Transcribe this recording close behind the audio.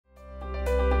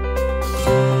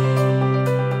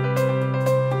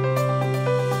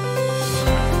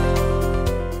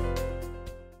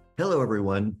Hello,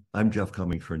 everyone. I'm Jeff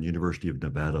Cummings from the University of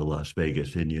Nevada, Las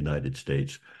Vegas in the United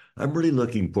States. I'm really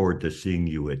looking forward to seeing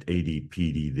you at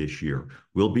ADPD this year.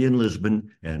 We'll be in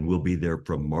Lisbon, and we'll be there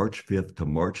from March 5th to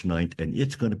March 9th, and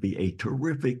it's going to be a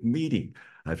terrific meeting.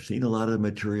 I've seen a lot of the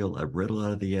material. I've read a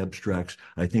lot of the abstracts.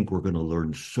 I think we're going to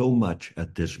learn so much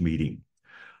at this meeting.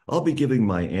 I'll be giving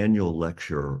my annual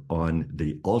lecture on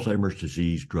the Alzheimer's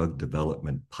disease drug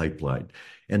development pipeline,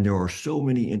 and there are so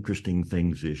many interesting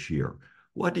things this year.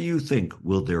 What do you think?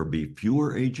 Will there be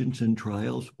fewer agents in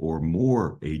trials or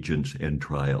more agents in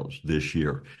trials this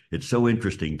year? It's so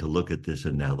interesting to look at this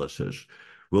analysis.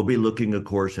 We'll be looking, of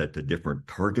course, at the different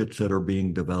targets that are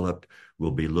being developed.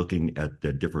 We'll be looking at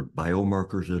the different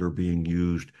biomarkers that are being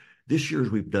used. This year,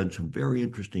 we've done some very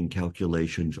interesting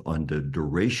calculations on the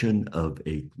duration of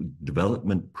a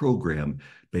development program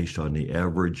based on the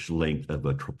average length of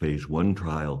a phase 1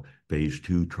 trial, phase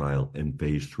 2 trial, and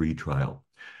phase 3 trial.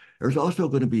 There's also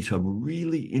going to be some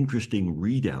really interesting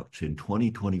readouts in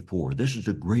 2024. This is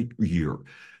a great year.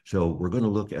 So we're going to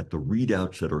look at the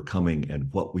readouts that are coming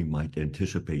and what we might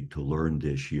anticipate to learn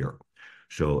this year.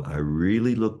 So I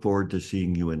really look forward to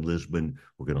seeing you in Lisbon.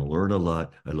 We're going to learn a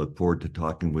lot. I look forward to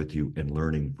talking with you and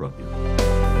learning from you.